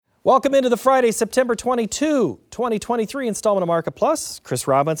Welcome into the Friday, September 22, 2023 installment of Market Plus. Chris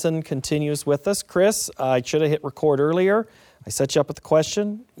Robinson continues with us. Chris, I should have hit record earlier. I set you up with the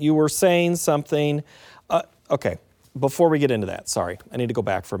question. You were saying something. Okay, before we get into that, sorry, I need to go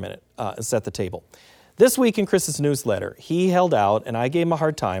back for a minute and set the table. This week in Chris's newsletter, he held out, and I gave him a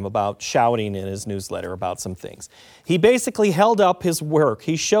hard time about shouting in his newsletter about some things. He basically held up his work.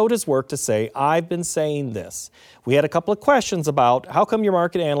 He showed his work to say, I've been saying this. We had a couple of questions about how come your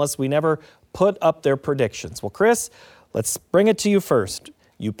market analysts, we never put up their predictions. Well, Chris, let's bring it to you first.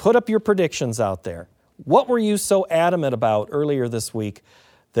 You put up your predictions out there. What were you so adamant about earlier this week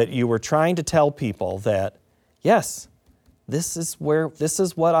that you were trying to tell people that, yes, this is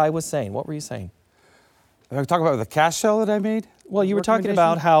what I was saying? What were you saying? Are we talking about the cash sale that I made? Well, you were talking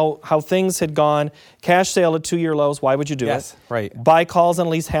about how things had gone, cash sale at 2-year lows, why would you do it? Yes, right. Buy calls on at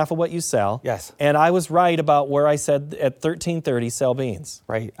least half of what you sell. Yes. And I was right about where I said at 1330, sell beans.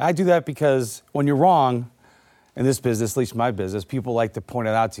 Right. I do that because when you're wrong in this business, at least my business, people like to point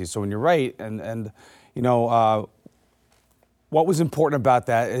it out to you. So when you're right, and you know, what was important about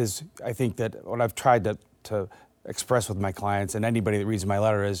that is I think that what I've tried to express with my clients and anybody that reads my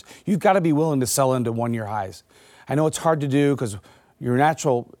letter is you've got to be willing to sell into 1-year highs. I know it's hard to do because your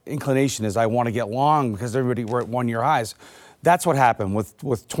natural inclination is I want to get long because we're at 1-year highs. That's what happened with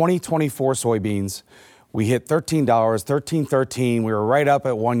 2024 soybeans. We hit $13, $13.13. We were right up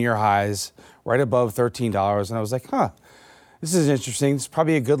at 1-year highs, right above $13. And I was like, this is interesting. It's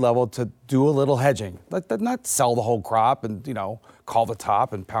probably a good level to do a little hedging. Not sell the whole crop and, call the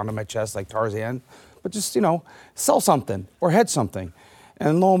top and pound on my chest like Tarzan. But just, sell something or hedge something.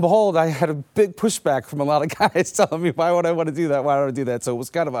 And lo and behold, I had a big pushback from a lot of guys telling me, why would I want to do that? Why would I do that? So it was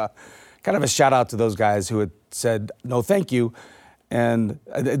kind of a shout out to those guys who had said, no, thank you. And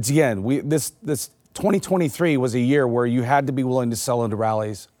again, this 2023 was a year where you had to be willing to sell into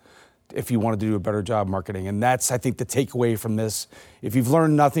rallies if you wanted to do a better job marketing. And that's, I think, the takeaway from this. If you've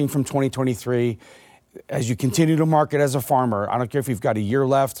learned nothing from 2023, as you continue to market as a farmer, I don't care if you've got a year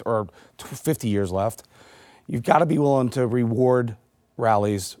left or 50 years left, you've got to be willing to reward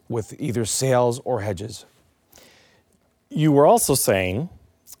rallies with either sales or hedges. You were also saying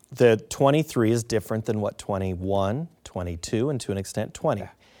that 23 is different than what 21, 22, and to an extent 20.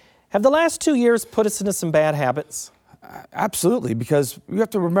 Have the last 2 years put us into some bad habits? Absolutely, because you have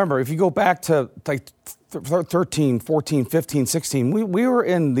to remember, if you go back to like 13, 14, 15, 16, we were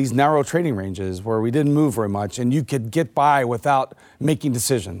in these narrow trading ranges where we didn't move very much and you could get by without making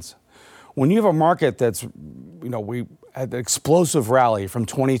decisions. When you have a market that's, we had an explosive rally from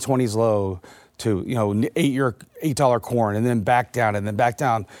 2020's low to, $8 corn and then back down and then back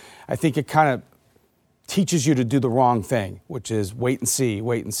down, I think it kind of teaches you to do the wrong thing, which is wait and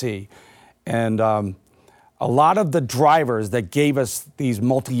see. And a lot of the drivers that gave us these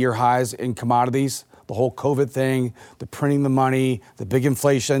multi-year highs in commodities, the whole COVID thing, the printing the money, the big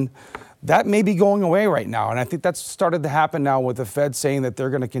inflation, that may be going away right now. And I think that's started to happen now with the Fed saying that they're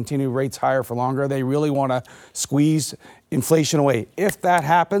going to continue rates higher for longer. They really want to squeeze inflation away. If that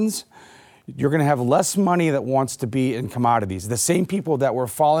happens, you're going to have less money that wants to be in commodities. The same people that were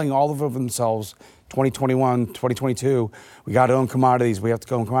falling all over themselves, 2021, 2022, we got to own commodities, we have to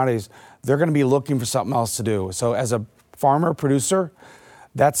go own commodities. They're going to be looking for something else to do. So as a farmer, producer,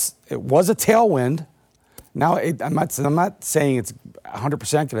 it was a tailwind. Now, I'm not saying it's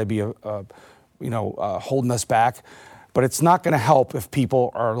 100% going to be holding us back, but it's not going to help if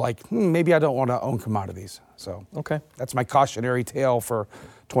people are like, maybe I don't want to own commodities. So That's my cautionary tale for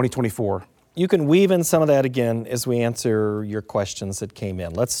 2024. You can weave in some of that again as we answer your questions that came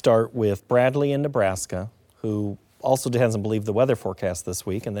in. Let's start with Bradley in Nebraska, who also hasn't believed the weather forecast this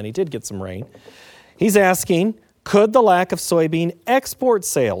week, and then he did get some rain. He's asking, could the lack of soybean export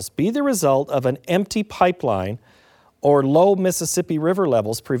sales be the result of an empty pipeline or low Mississippi River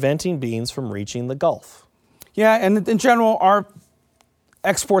levels preventing beans from reaching the Gulf? Yeah, and in general, our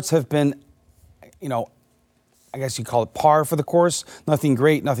exports have been, I guess you call it par for the course. Nothing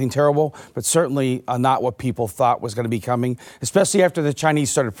great, nothing terrible, but certainly not what people thought was going to be coming, especially after the Chinese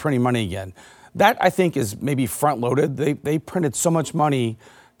started printing money again. That, I think, is maybe front-loaded. They printed so much money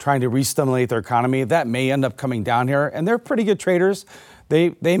trying to re-stimulate their economy. That may end up coming down here, and they're pretty good traders.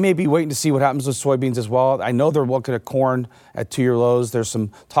 They may be waiting to see what happens with soybeans as well. I know they're looking at corn at 2-year lows. There's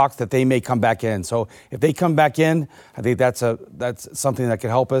some talk that they may come back in. So if they come back in, I think that's something that could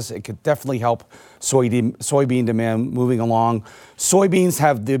help us. It could definitely help soybean demand moving along. Soybeans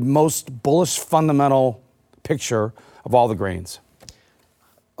have the most bullish fundamental picture of all the grains.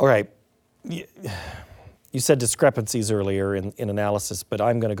 All right. you said discrepancies earlier in analysis, but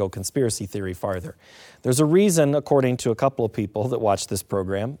I'm going to go conspiracy theory farther. There's a reason, according to a couple of people that watch this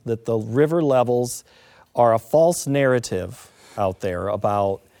program, that the river levels are a false narrative out there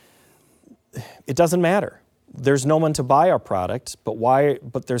about it doesn't matter. There's no one to buy our product,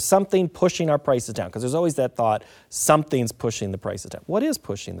 but there's something pushing our prices down, because there's always that thought, something's pushing the prices down. What is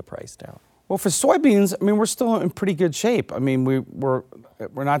pushing the price down? Well, for soybeans, I mean, we're still in pretty good shape. I mean, we're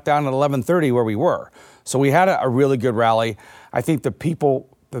not down at 11.30 where we were. So we had a really good rally. I think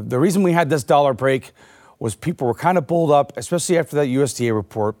the reason we had this dollar break was people were kind of bulled up, especially after that USDA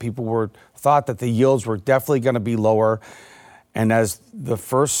report. People thought that the yields were definitely going to be lower. And as the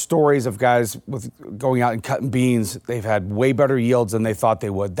first stories of guys with going out and cutting beans, they've had way better yields than they thought they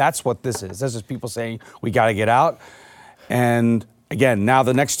would. That's what this is. This is people saying, we got to get out. And again, now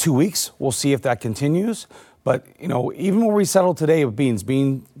the next 2 weeks, we'll see if that continues. But, even where we settled today with beans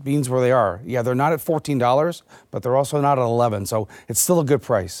where they are, yeah, they're not at $14, but they're also not at 11. So it's still a good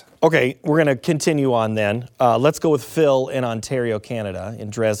price. Okay, we're going to continue on then. Let's go with Phil in Ontario, Canada, in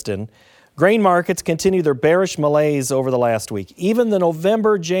Dresden. Grain markets continue their bearish malaise over the last week. Even the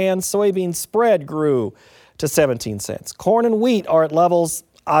November-Jan soybean spread grew to 17 cents. Corn and wheat are at levels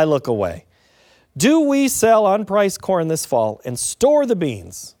I look away. Do we sell unpriced corn this fall and store the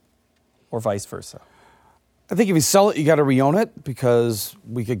beans, or vice versa? I think if you sell it, you got to re-own it, because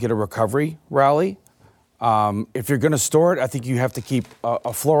we could get a recovery rally. If you're going to store it, I think you have to keep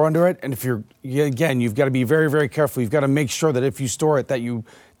a floor under it. And you've got to be very, very careful. You've got to make sure that if you store it, that you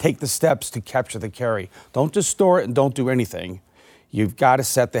take the steps to capture the carry. Don't just store it and don't do anything. You've got to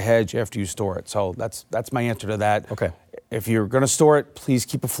set the hedge after you store it. So that's my answer to that. Okay. If you're going to store it, please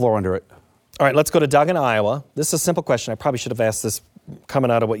keep a floor under it. All right, let's go to Doug in Iowa. This is a simple question. I probably should have asked this coming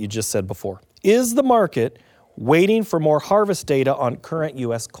out of what you just said before. Is the market waiting for more harvest data on current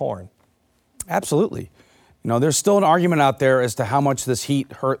U.S. corn? Absolutely. There's still an argument out there as to how much this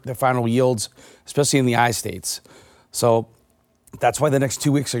heat hurt the final yields, especially in the I states. So that's why the next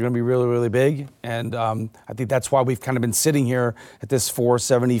 2 weeks are going to be really, really big. And I think that's why we've kind of been sitting here at this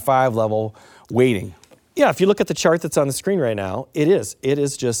 475 level waiting. Yeah, if you look at the chart that's on the screen right now, it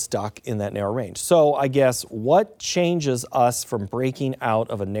is just stuck in that narrow range. So I guess what changes us from breaking out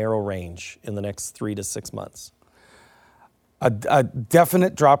of a narrow range in the next 3 to 6 months? A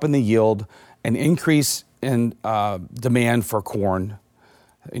definite drop in the yield, an increase in demand for corn.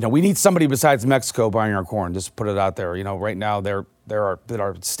 We need somebody besides Mexico buying our corn. Just put it out there. Right now they're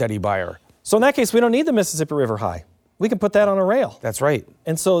our steady buyer. So in that case, we don't need the Mississippi River High. We can put that on a rail. That's right.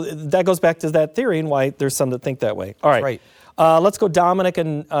 And so that goes back to that theory and why there's some that think that way. All right. That's right. Let's go Dominic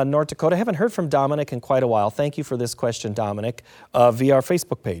in North Dakota. I haven't heard from Dominic in quite a while. Thank you for this question, Dominic, via our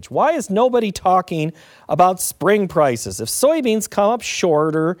Facebook page. Why is nobody talking about spring prices? If soybeans come up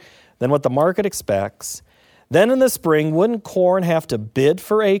shorter than what the market expects, then in the spring, wouldn't corn have to bid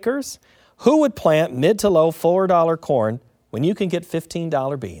for acres? Who would plant mid to low $4 corn when you can get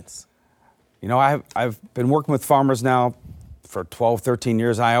 $15 beans? I've been working with farmers now for 12, 13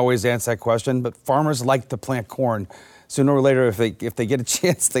 years. I always answer that question, but farmers like to plant corn. Sooner or later, if they get a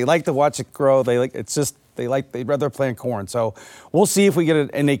chance, they like to watch it grow. They'd rather plant corn. So we'll see if we get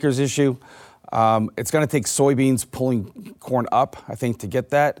an acres issue. It's going to take soybeans pulling corn up, I think, to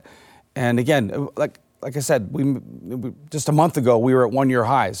get that. And again, like I said, we just a month ago, we were at 1-year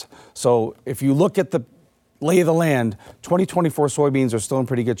highs. So if you look at the lay of the land, 2024 soybeans are still in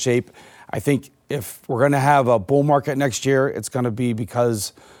pretty good shape. I think if we're going to have a bull market next year, it's going to be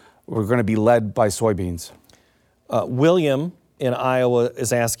because we're going to be led by soybeans. William in Iowa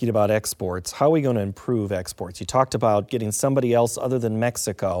is asking about exports. How are we going to improve exports? You talked about getting somebody else other than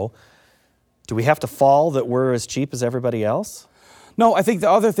Mexico. Do we have to fall that we're as cheap as everybody else? No, I think the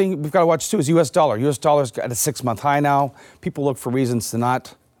other thing we've got to watch too is U.S. dollar. U.S. dollar's at a 6-month high now. People look for reasons to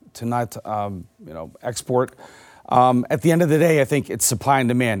not export. At the end of the day, I think it's supply and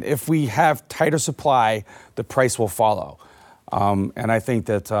demand. If we have tighter supply, the price will follow. And I think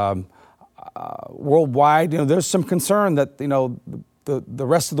that worldwide, there's some concern that the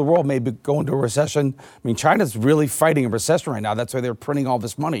rest of the world may go into a recession. I mean, China's really fighting a recession right now. That's why they're printing all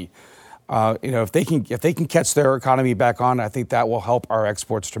this money. If they can catch their economy back on, I think that will help our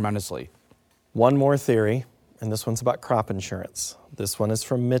exports tremendously. One more theory, and this one's about crop insurance. This one is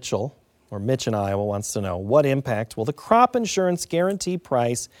from Mitchell, or Mitch in Iowa wants to know, what impact will the crop insurance guarantee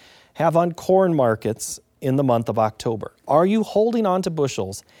price have on corn markets in the month of October? Are you holding on to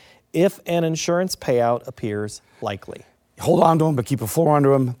bushels if an insurance payout appears likely? Hold on to them, but keep a floor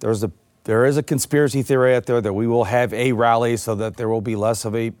under them. There is a conspiracy theory out there that we will have a rally so that there will be less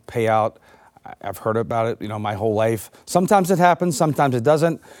of a payout. I've heard about it, my whole life. Sometimes it happens, sometimes it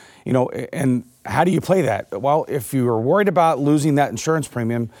doesn't. And how do you play that? Well, if you are worried about losing that insurance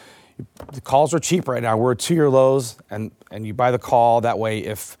premium, the calls are cheap right now. We're at 2-year lows, and you buy the call. That way,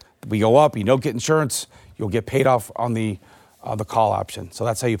 if we go up, you don't get insurance, you'll get paid off on the call option. So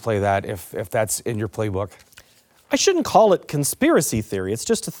that's how you play that if that's in your playbook. I shouldn't call it conspiracy theory. It's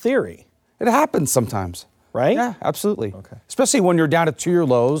just a theory. It happens sometimes. Right? Yeah, absolutely. Okay. Especially when you're down at 2-year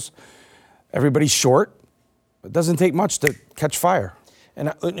lows, everybody's short. It doesn't take much to catch fire. And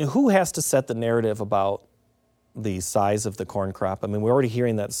who has to set the narrative about the size of the corn crop? I mean, we're already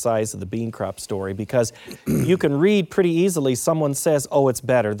hearing that size of the bean crop story because you can read pretty easily someone says, oh, it's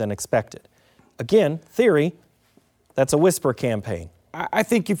better than expected. Again, theory, that's a whisper campaign. I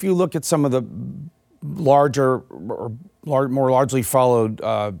think if you look at some of the larger or more largely followed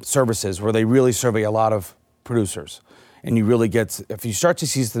services where they really survey a lot of producers, and you really if you start to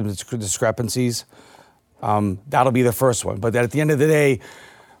see some discrepancies, that'll be the first one. But at the end of the day,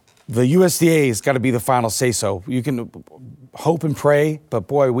 the USDA has got to be the final say-so. You can hope and pray, but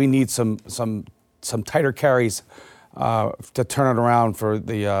boy, we need some tighter carries to turn it around for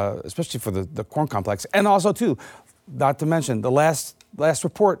especially for the corn complex, and also too, not to mention the last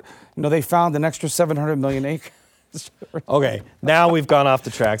report. They found an extra 700 million acres. Okay, now we've gone off the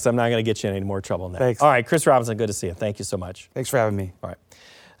tracks. I'm not going to get you in any more trouble now. Thanks. All right, Chris Robinson, good to see you. Thank you so much. Thanks for having me. All right.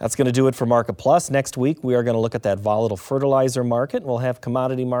 That's going to do it for Market Plus. Next week, we are going to look at that volatile fertilizer market, and we'll have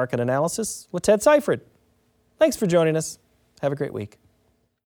commodity market analysis with Ted Seifert. Thanks for joining us. Have a great week.